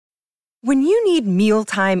When you need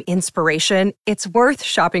mealtime inspiration, it's worth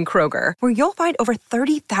shopping Kroger, where you'll find over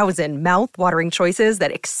 30,000 mouth-watering choices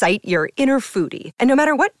that excite your inner foodie. And no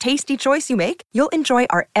matter what tasty choice you make, you'll enjoy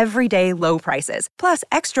our everyday low prices, plus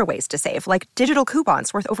extra ways to save, like digital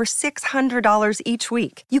coupons worth over $600 each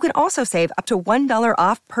week. You can also save up to $1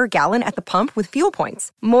 off per gallon at the pump with fuel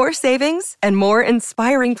points. More savings and more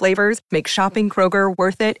inspiring flavors make shopping Kroger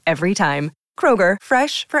worth it every time. Kroger,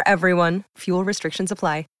 fresh for everyone. Fuel restrictions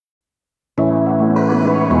apply.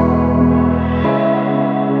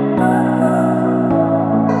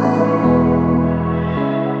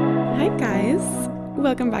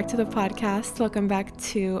 Welcome back to the podcast. Welcome back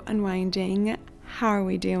to Unwinding. How are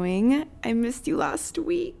we doing? I missed you last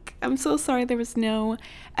week. I'm so sorry there was no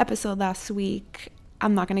episode last week.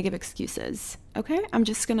 I'm not going to give excuses, okay? We're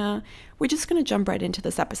just going to jump right into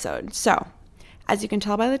this episode. So, as you can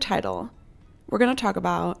tell by the title, we're going to talk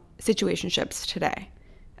about situationships today,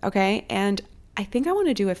 okay? And I think I want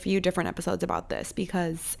to do a few different episodes about this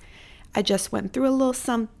because I just went through a little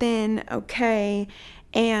something, okay?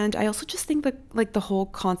 And I also just think that like the whole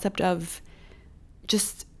concept of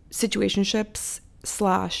just situationships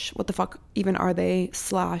 / what the fuck even are they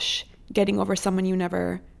 / getting over someone you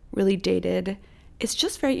never really dated, it's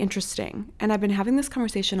just very interesting. And I've been having this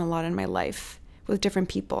conversation a lot in my life with different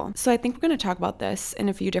people. So I think we're going to talk about this in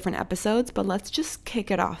a few different episodes, but let's just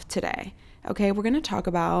kick it off today. Okay, we're going to talk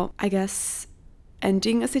about, I guess,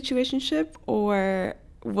 ending a situationship or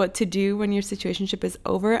what to do when your situationship is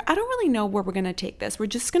over. I don't really know where we're going to take this. We're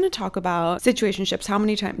just going to talk about situationships. How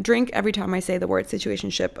many times? Drink every time I say the word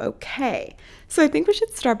situationship. Okay. So I think we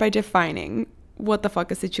should start by defining what the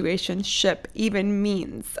fuck a situationship even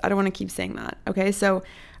means. I don't want to keep saying that. Okay. So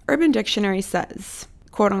Urban Dictionary says,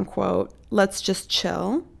 quote unquote, let's just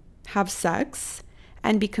chill, have sex,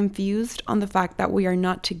 and be confused on the fact that we are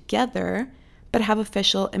not together, but have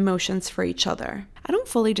official emotions for each other. I don't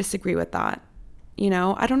fully disagree with that. You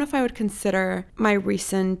know, I don't know if I would consider my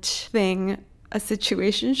recent thing a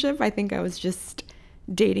situationship. I think I was just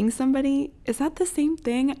dating somebody. Is that the same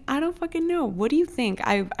thing? I don't fucking know. What do you think?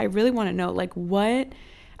 I really want to know, like, what?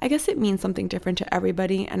 I guess it means something different to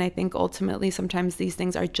everybody. And I think ultimately sometimes these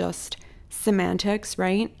things are just semantics,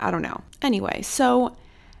 right? I don't know. Anyway, so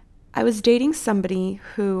I was dating somebody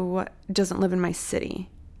who doesn't live in my city.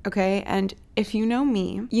 Okay. And if you know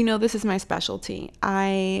me, you know this is my specialty.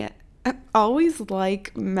 I always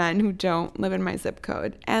like men who don't live in my zip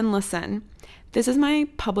code. And listen, this is my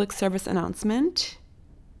public service announcement.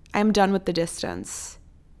 I'm done with the distance.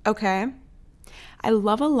 Okay? I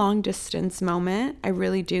love a long distance moment. I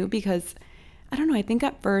really do, because I don't know, I think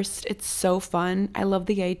at first it's so fun. I love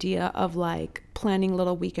the idea of like planning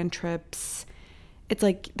little weekend trips. It's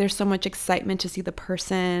like there's so much excitement to see the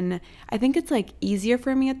person. I think it's like easier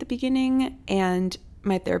for me at the beginning, and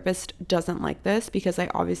my therapist doesn't like this because I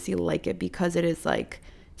obviously like it because it is like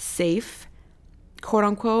safe, quote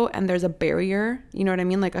unquote, and there's a barrier, you know what I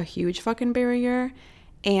mean? Like a huge fucking barrier.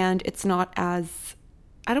 And it's not as,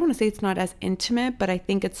 I don't want to say it's not as intimate, but I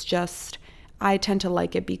think it's just, I tend to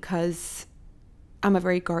like it because I'm a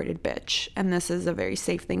very guarded bitch, and this is a very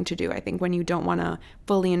safe thing to do. I think when you don't want to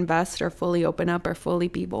fully invest or fully open up or fully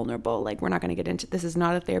be vulnerable, like we're not going to get into, this is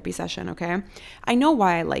not a therapy session, okay? I know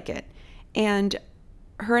why I like it. And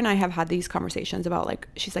her and I have had these conversations about like,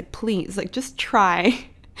 she's like, please, like just try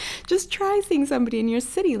seeing somebody in your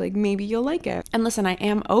city. Like maybe you'll like it. And listen, I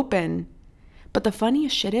am open. But the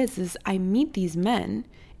funniest shit is I meet these men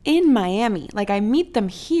in Miami. Like I meet them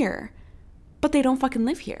here, but they don't fucking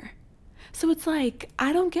live here. So it's like,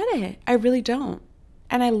 I don't get it. I really don't.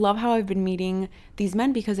 And I love how I've been meeting these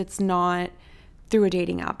men because it's not through a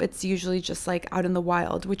dating app. It's usually just like out in the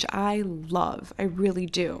wild, which I love. I really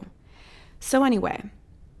do. So anyway,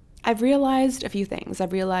 I've realized a few things.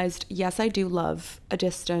 I've realized, yes, I do love a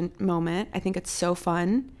distant moment. I think it's so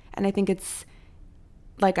fun. And I think it's,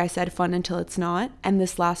 like I said, fun until it's not. And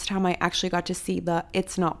this last time I actually got to see the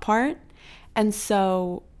it's not part. And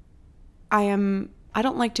so I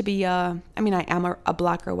don't like to be I am a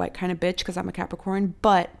black or white kind of bitch because I'm a Capricorn,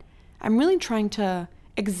 but I'm really trying to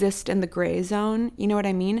exist in the gray zone. You know what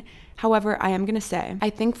I mean? However, I am going to say,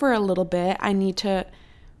 I think for a little bit, I need to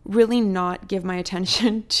really not give my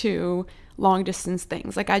attention to long distance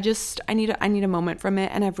things. Like I need a moment from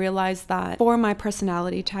it. And I've realized that for my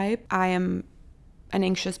personality type, I am an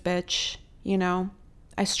anxious bitch, you know?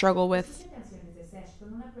 I struggle with,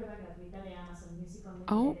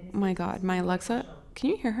 oh my God, my Alexa, can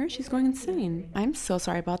you hear her? She's going insane. I'm so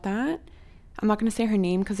sorry about that. I'm not going to say her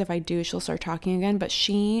name because if I do, she'll start talking again, but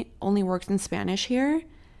she only works in Spanish here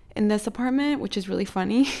in this apartment, which is really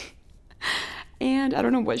funny. And I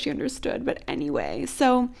don't know what she understood, but anyway,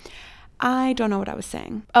 so I don't know what I was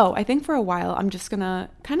saying. Oh, I think for a while I'm just gonna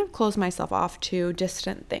kind of close myself off to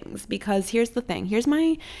distant things, because here's the thing. Here's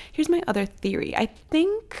my other theory. I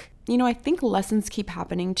think lessons keep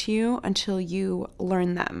happening to you until you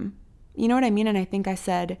learn them. You know what I mean? And I think I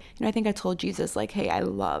said, I think I told Jesus, like, hey, I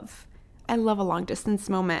love a long distance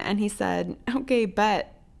moment. And he said, okay,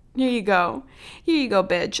 bet. Here you go,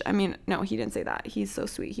 bitch. I mean, no, he didn't say that. He's so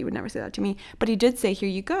sweet. He would never say that to me. But he did say, here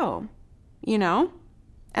you go,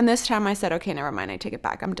 And this time I said, okay, never mind. I take it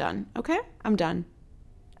back. I'm done. Okay? I'm done.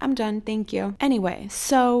 Thank you. Anyway,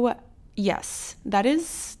 so yes, that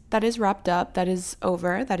is wrapped up. That is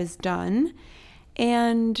over. That is done.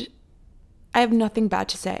 And I have nothing bad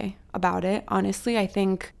to say about it. Honestly, I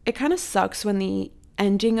think it kind of sucks when the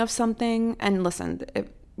ending of something, and listen,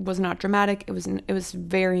 it was not dramatic. It was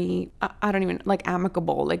very, I don't even, like,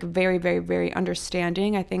 amicable, like very, very, very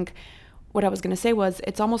understanding. I think what I was going to say was,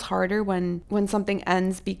 it's almost harder when something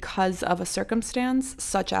ends because of a circumstance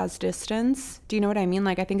such as distance. Do you know what I mean?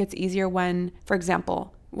 Like, I think it's easier when, for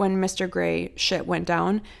example, when Mr. Gray shit went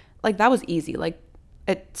down, like, that was easy. Like,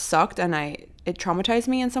 it sucked and it traumatized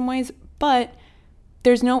me in some ways, but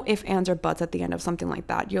there's no ifs, ands, or buts at the end of something like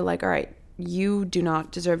that. You're like, all right, you do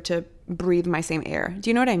not deserve to breathe my same air. Do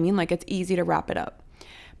you know what I mean? Like, it's easy to wrap it up.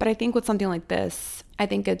 But I think with something like this, I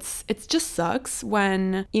think it's just sucks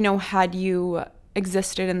when, had you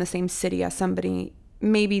existed in the same city as somebody,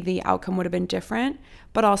 maybe the outcome would have been different.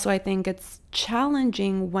 But also I think it's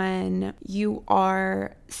challenging when you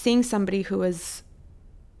are seeing somebody who is,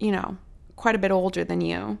 quite a bit older than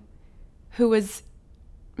you, who is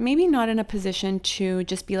maybe not in a position to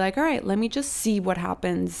just be like, all right, let me just see what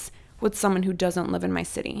happens with someone who doesn't live in my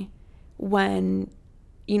city, when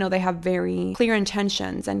they have very clear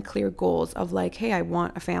intentions and clear goals of like, hey, I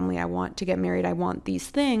want a family, I want to get married, I want these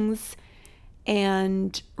things.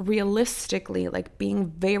 And realistically, like, being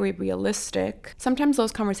very realistic, sometimes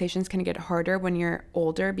those conversations can get harder when you're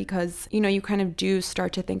older, because, you kind of do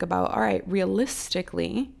start to think about, all right,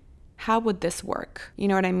 realistically, how would this work? You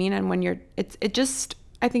know what I mean? And when it just,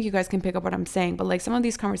 I think you guys can pick up what I'm saying, but like, some of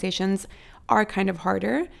these conversations are kind of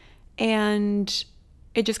harder, and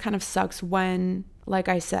it just kind of sucks when, like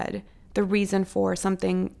I said, the reason for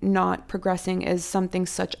something not progressing is something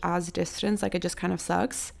such as distance. Like, it just kind of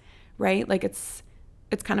sucks, right? Like, it's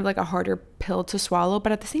kind of like a harder pill to swallow.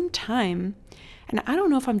 But at the same time, and I don't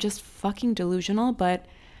know if I'm just fucking delusional, but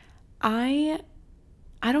I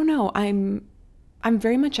don't know. I'm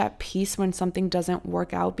very much at peace when something doesn't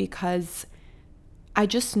work out, because I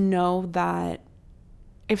just know that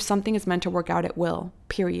if something is meant to work out, it will,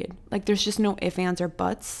 period. Like, there's just no ifs, ands, or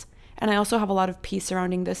buts. And I also have a lot of peace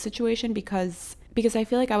surrounding this situation because I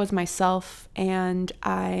feel like I was myself and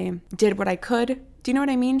I did what I could. Do you know what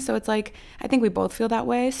I mean? So it's like, I think we both feel that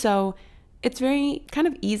way. So it's very kind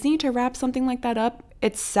of easy to wrap something like that up.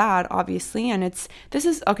 It's sad, obviously. And this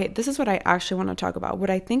is what I actually want to talk about. What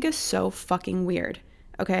I think is so fucking weird,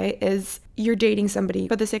 okay, is you're dating somebody.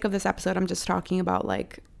 For the sake of this episode, I'm just talking about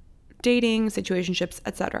like dating, situationships,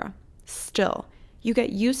 etc. Still, you get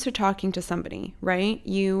used to talking to somebody, right?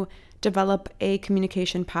 You develop a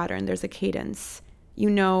communication pattern. There's a cadence. You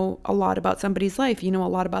know a lot about somebody's life. You know a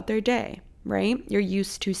lot about their day, right? You're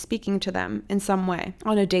used to speaking to them in some way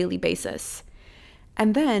on a daily basis.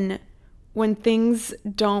 And then when things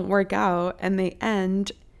don't work out and they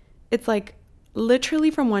end, it's like literally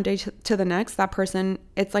from one day to the next, that person,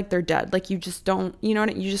 it's like they're dead. Like, you just don't, you know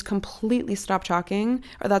what, you just completely stop talking,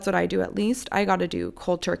 or that's what I do at least. I got to do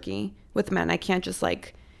cold turkey with men. I can't just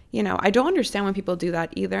like, I don't understand when people do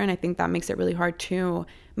that either. And I think that makes it really hard to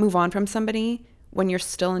move on from somebody when you're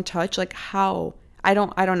still in touch. Like, how? I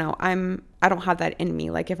don't know. I don't have that in me.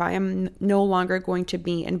 Like, if I am no longer going to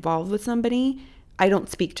be involved with somebody, I don't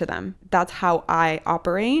speak to them. That's how I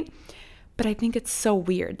operate. But I think it's so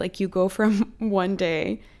weird. Like, you go from one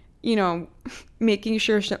day, making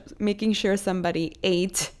sure somebody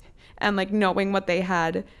ate and like knowing what they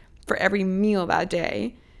had for every meal that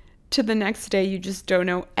day, to the next day you just don't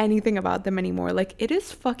know anything about them anymore. Like, it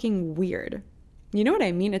is fucking weird. You know what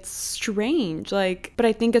I mean? It's strange. Like, but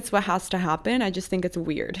I think it's what has to happen. I just think it's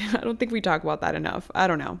weird. I don't think we talk about that enough. I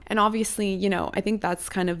don't know. And obviously, I think that's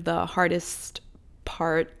kind of the hardest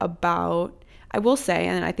part about, I will say,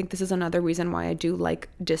 and I think this is another reason why I do like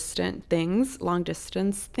distant things, long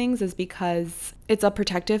distance things, is because it's a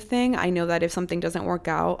protective thing. I know that if something doesn't work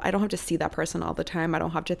out, I don't have to see that person all the time. I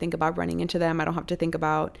don't have to think about running into them. I don't have to think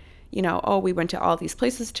about, oh, we went to all these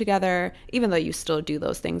places together, even though you still do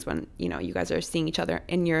those things when, you guys are seeing each other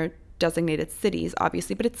in your designated cities,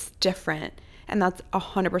 obviously, but it's different. And that's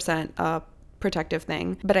 100% a protective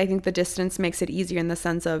thing. But I think the distance makes it easier in the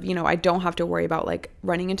sense of, you know, I don't have to worry about like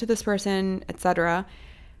running into this person, etc.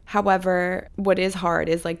 However, what is hard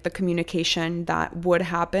is like the communication that would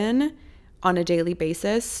happen on a daily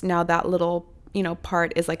basis. Now that little, you know,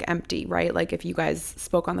 part is like empty, right? Like if you guys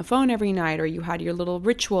spoke on the phone every night, or you had your little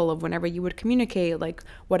ritual of whenever you would communicate, like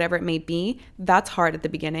whatever it may be, that's hard at the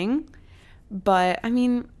beginning. But I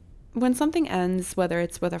mean, when something ends, whether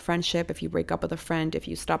it's with a friendship, if you break up with a friend, if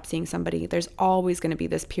you stop seeing somebody, there's always going to be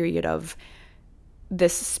this period of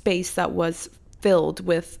this space that was filled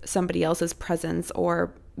with somebody else's presence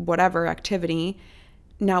or whatever activity.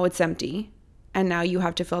 Now it's empty. And now you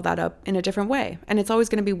have to fill that up in a different way. And it's always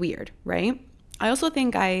going to be weird, right? I also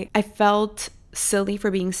think I felt silly for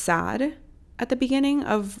being sad at the beginning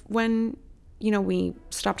of when, you know, we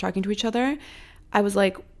stopped talking to each other. I was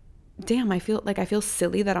like, damn, I feel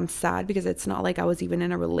silly that I'm sad because it's not like I was even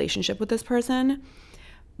in a relationship with this person.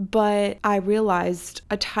 But I realized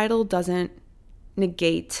a title doesn't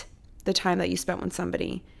negate the time that you spent with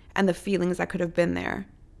somebody and the feelings that could have been there,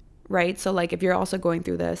 right? So like if you're also going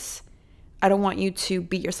through this, I don't want you to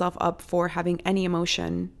beat yourself up for having any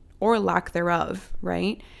emotion or lack thereof,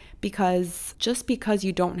 right? Because just because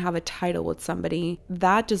you don't have a title with somebody,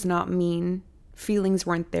 that does not mean feelings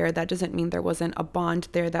weren't there. That doesn't mean there wasn't a bond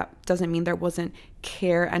there. That doesn't mean there wasn't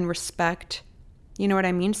care and respect. You know what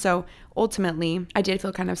I mean? So ultimately, I did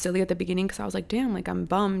feel kind of silly at the beginning because I was like, damn, like I'm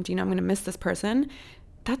bummed, you know, I'm going to miss this person.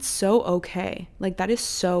 That's so okay. Like that is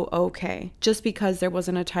so okay. Just because there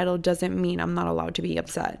wasn't a title doesn't mean I'm not allowed to be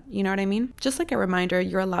upset. You know what I mean? Just like a reminder,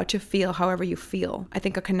 you're allowed to feel however you feel. I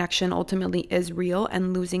think a connection ultimately is real,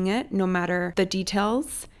 and losing it, no matter the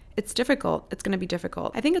details, it's difficult. It's going to be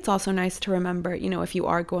difficult. I think it's also nice to remember, you know, if you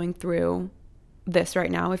are going through this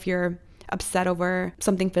right now, if you're upset over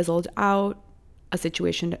something fizzled out, a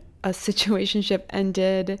situationship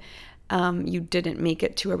ended, you didn't make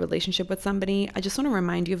it to a relationship with somebody, I just want to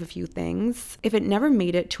remind you of a few things. If it never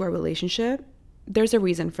made it to a relationship, there's a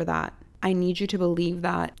reason for that. I need you to believe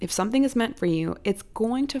that if something is meant for you, it's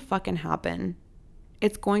going to fucking happen.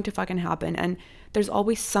 It's going to fucking happen. And there's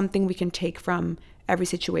always something we can take from every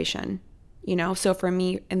situation, you know? So for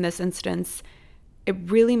me, in this instance, it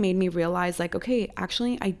really made me realize like, okay,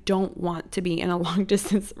 actually, I don't want to be in a long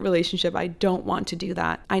distance relationship. I don't want to do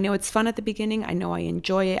that. I know it's fun at the beginning. I know I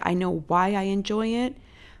enjoy it. I know why I enjoy it.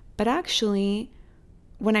 But actually,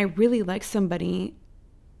 when I really like somebody,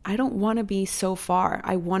 I don't want to be so far.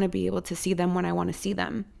 I want to be able to see them when I want to see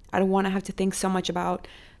them. I don't want to have to think so much about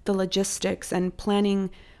the logistics and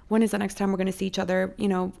planning. When is the next time we're going to see each other? You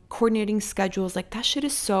know, coordinating schedules. Like that shit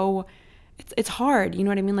is so... It's hard, you know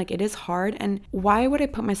what I mean? Like it is hard. And why would I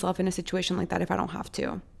put myself in a situation like that if I don't have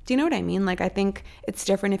to? Do you know what I mean? Like I think it's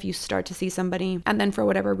different if you start to see somebody and then for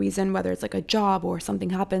whatever reason, whether it's like a job or something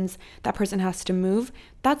happens, that person has to move.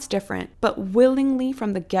 That's different. But willingly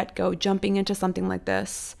from the get-go, jumping into something like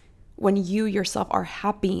this, when you yourself are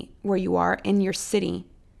happy where you are in your city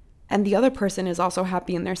and the other person is also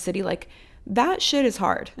happy in their city, like that shit is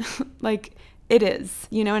hard. Like it is,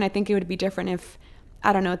 you know? And I think it would be different if,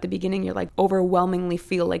 I don't know, at the beginning, you're like overwhelmingly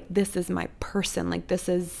feel like this is my person. Like this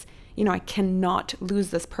is, you know, I cannot lose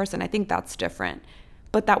this person. I think that's different.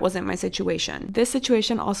 But that wasn't my situation. This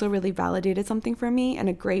situation also really validated something for me in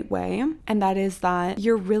a great way. And that is that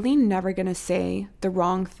you're really never going to say the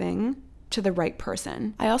wrong thing to the right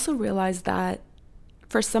person. I also realized that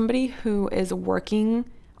for somebody who is working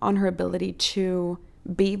on her ability to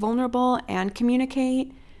be vulnerable and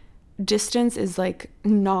communicate, distance is like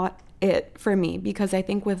not it for me, because I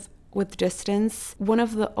think with distance, one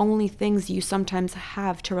of the only things you sometimes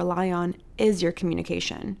have to rely on is your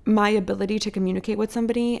communication. My ability to communicate with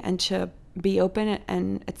somebody and to be open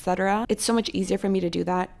and etc. It's so much easier for me to do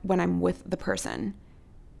that when I'm with the person.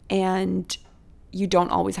 And you don't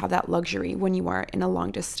always have that luxury when you are in a long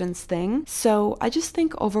distance thing. So I just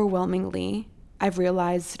think overwhelmingly, I've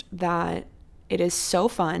realized that it is so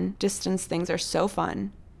fun. Distance things are so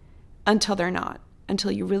fun until they're not.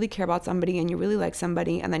 Until you really care about somebody and you really like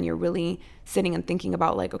somebody, and then you're really sitting and thinking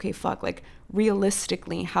about like, okay, fuck, like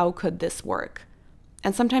realistically, how could this work?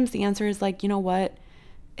 And sometimes the answer is like, you know what?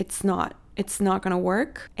 It's not going to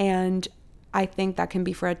work. And I think that can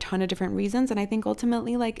be for a ton of different reasons. And I think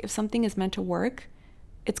ultimately, like if something is meant to work,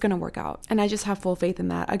 it's going to work out. And I just have full faith in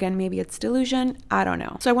that. Again, maybe it's delusion. I don't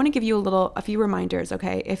know. So I want to give you a few reminders,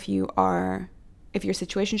 okay? If your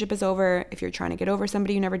situationship is over, if you're trying to get over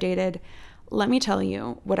somebody you never dated, let me tell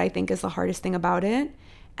you what I think is the hardest thing about it.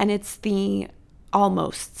 And it's the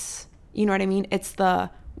almosts. You know what I mean? It's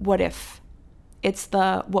the what if. It's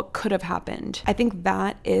the what could have happened. I think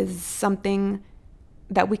that is something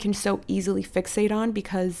that we can so easily fixate on,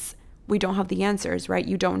 because we don't have the answers, right?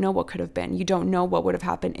 You don't know what could have been. You don't know what would have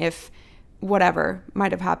happened if whatever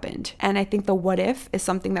might have happened. And I think the what if is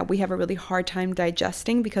something that we have a really hard time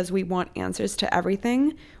digesting because we want answers to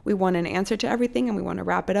everything. We want an answer to everything and we want to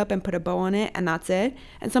wrap it up and put a bow on it and that's it.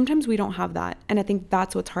 And sometimes we don't have that. And I think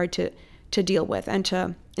that's what's hard to deal with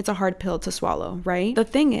and it's a hard pill to swallow, right? The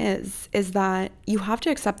thing is that you have to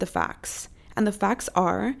accept the facts. And the facts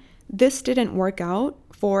are this didn't work out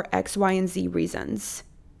for X, Y, and Z reasons.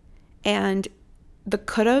 And the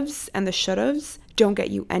could'ves and the should'ves don't get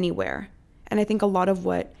you anywhere. And I think a lot of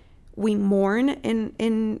what we mourn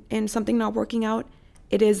in something not working out,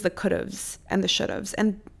 it is the could'ves and the should'ves.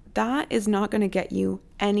 And that is not going to get you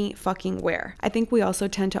any fucking where. I think we also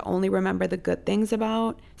tend to only remember the good things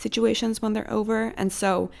about situations when they're over. And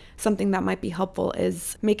so something that might be helpful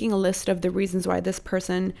is making a list of the reasons why this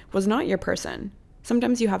person was not your person.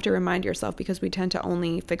 Sometimes you have to remind yourself because we tend to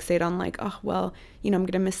only fixate on like, oh, well, I'm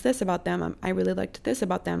going to miss this about them. I really liked this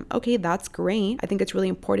about them. Okay, that's great. I think it's really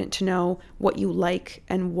important to know what you like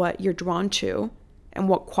and what you're drawn to and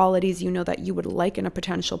what qualities you know that you would like in a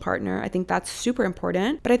potential partner. I think that's super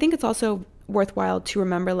important. But I think it's also worthwhile to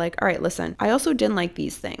remember like, all right, listen, I also didn't like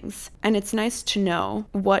these things. And it's nice to know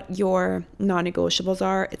what your non-negotiables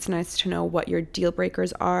are. It's nice to know what your deal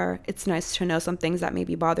breakers are. It's nice to know some things that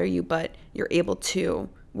maybe bother you, but you're able to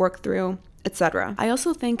work through, etc. I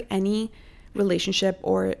also think any relationship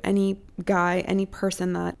or any guy, any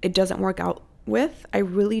person that it doesn't work out with, I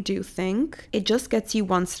really do think it just gets you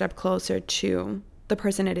one step closer to the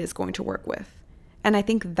person it is going to work with. And I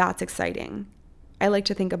think that's exciting. I like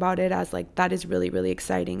to think about it as like, that is really, really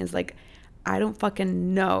exciting is like, I don't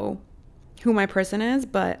fucking know who my person is,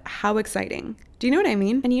 but how exciting. Do you know what I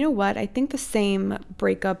mean? And you know what? I think the same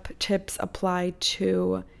breakup tips apply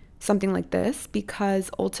to something like this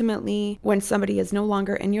because ultimately when somebody is no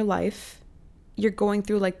longer in your life, you're going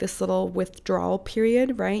through like this little withdrawal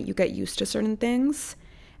period, right? You get used to certain things.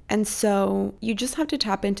 And so you just have to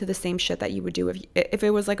tap into the same shit that you would do if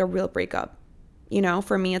it was like a real breakup.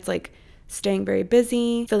 For me, it's like staying very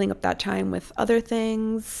busy, filling up that time with other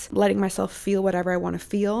things, letting myself feel whatever I want to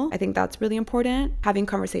feel. I think that's really important. Having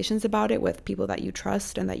conversations about it with people that you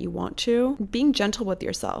trust and that you want to. Being gentle with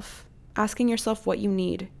yourself. Asking yourself what you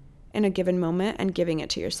need in a given moment and giving it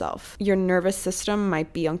to yourself. Your nervous system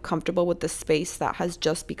might be uncomfortable with the space that has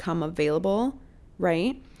just become available,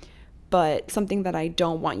 right? But something that I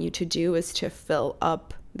don't want you to do is to fill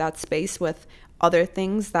up that space with other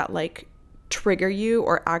things that like trigger you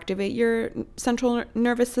or activate your central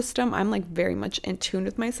nervous system. I'm like very much in tune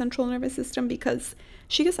with my central nervous system because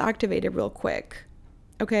she gets activated real quick.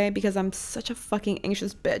 Okay? Because I'm such a fucking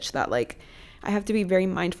anxious bitch that like I have to be very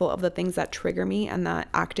mindful of the things that trigger me and that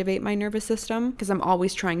activate my nervous system because I'm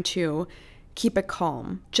always trying to keep it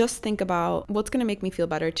calm. Just think about what's going to make me feel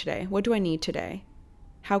better today. What do I need today?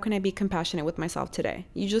 How can I be compassionate with myself today?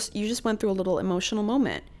 You just went through a little emotional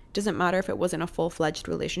moment. Doesn't matter if it wasn't a full-fledged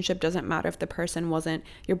relationship. Doesn't matter if the person wasn't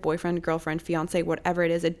your boyfriend, girlfriend, fiance, whatever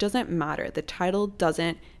it is. It doesn't matter. The title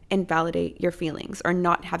doesn't invalidate your feelings, or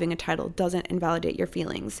not having a title doesn't invalidate your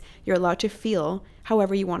feelings. You're allowed to feel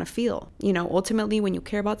however you want to feel. Ultimately, when you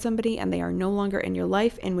care about somebody and they are no longer in your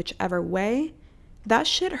life in whichever way, that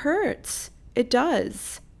shit hurts. It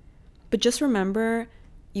does. But just remember,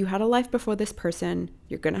 you had a life before this person.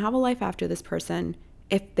 You're going to have a life after this person.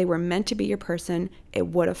 If they were meant to be your person, it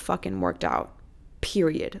would have fucking worked out.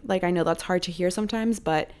 Period. Like, I know that's hard to hear sometimes,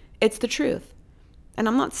 but it's the truth. And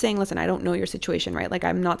I'm not saying, listen, I don't know your situation, right? Like,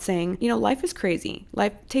 I'm not saying, life is crazy.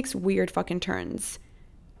 Life takes weird fucking turns.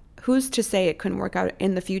 Who's to say it couldn't work out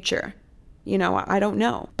in the future? I don't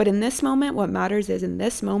know. But in this moment, what matters is in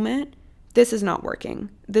this moment, this is not working.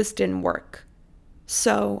 This didn't work.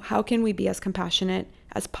 So how can we be as compassionate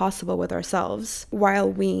as possible with ourselves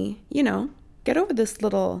while we, get over this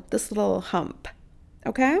little hump,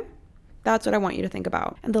 okay? That's what I want you to think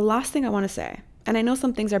about. And the last thing I want to say, and I know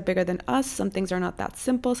some things are bigger than us, some things are not that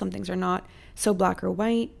simple, some things are not so black or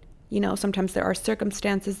white. Sometimes there are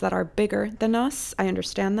circumstances that are bigger than us. I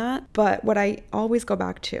understand that. But what I always go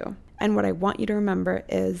back to, and what I want you to remember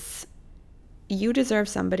is you deserve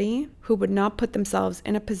somebody who would not put themselves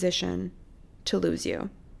in a position to lose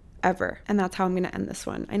you, ever. And that's how I'm going to end this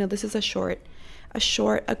one. I know this is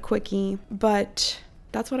a quickie, but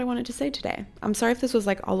that's what I wanted to say today. I'm sorry if this was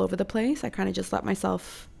like all over the place. I kind of just let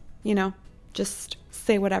myself, just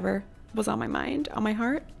say whatever was on my mind, on my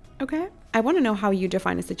heart. Okay? I want to know how you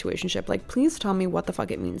define a situationship. Like, please tell me what the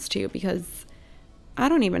fuck it means to you, because I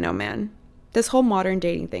don't even know, man. This whole modern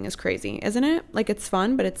dating thing is crazy, isn't it? Like, it's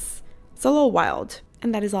fun, but it's a little wild.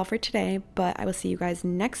 And that is all for today, but I will see you guys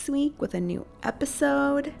next week with a new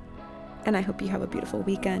episode. And I hope you have a beautiful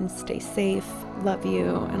weekend. Stay safe. Love you.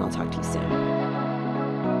 And I'll talk to you soon.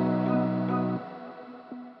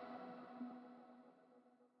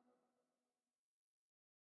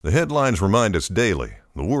 The headlines remind us daily,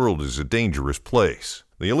 the world is a dangerous place.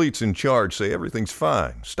 The elites in charge say everything's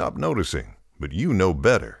fine, stop noticing. But you know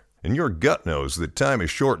better. And your gut knows that time is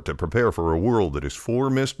short to prepare for a world that is 4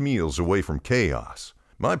 missed meals away from chaos.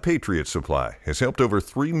 My Patriot Supply has helped over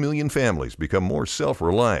 3 million families become more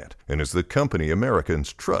self-reliant and is the company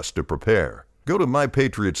Americans trust to prepare. Go to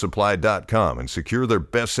mypatriotsupply.com and secure their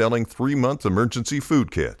best-selling 3-month emergency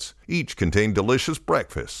food kits. Each contain delicious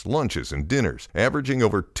breakfasts, lunches, and dinners, averaging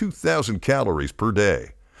over 2,000 calories per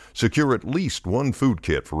day. Secure at least 1 food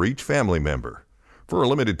kit for each family member. For a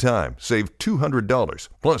limited time, save $200,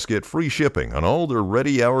 plus get free shipping on all their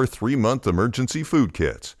Ready Hour 3-month emergency food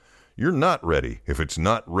kits. You're not ready if it's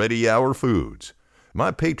not Ready Hour Foods. My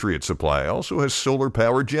Patriot Supply also has solar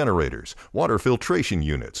power generators, water filtration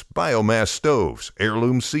units, biomass stoves,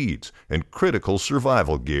 heirloom seeds, and critical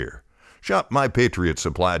survival gear. Shop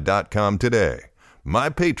mypatriotsupply.com today.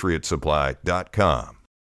 mypatriotsupply.com.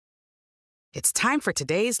 It's time for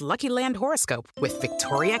today's Lucky Land horoscope with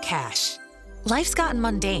Victoria Cash. Life's gotten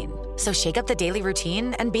mundane, so shake up the daily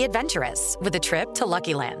routine and be adventurous with a trip to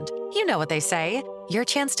Lucky Land. You know what they say, your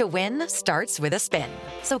chance to win starts with a spin.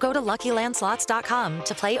 So go to LuckyLandSlots.com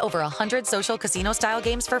to play over 100 social casino-style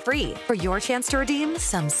games for free for your chance to redeem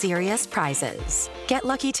some serious prizes. Get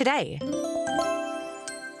lucky today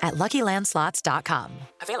at LuckyLandSlots.com.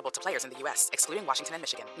 Available to players in the U.S., excluding Washington and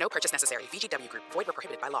Michigan. No purchase necessary. VGW Group. Void where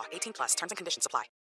prohibited by law. 18+. Terms and conditions apply.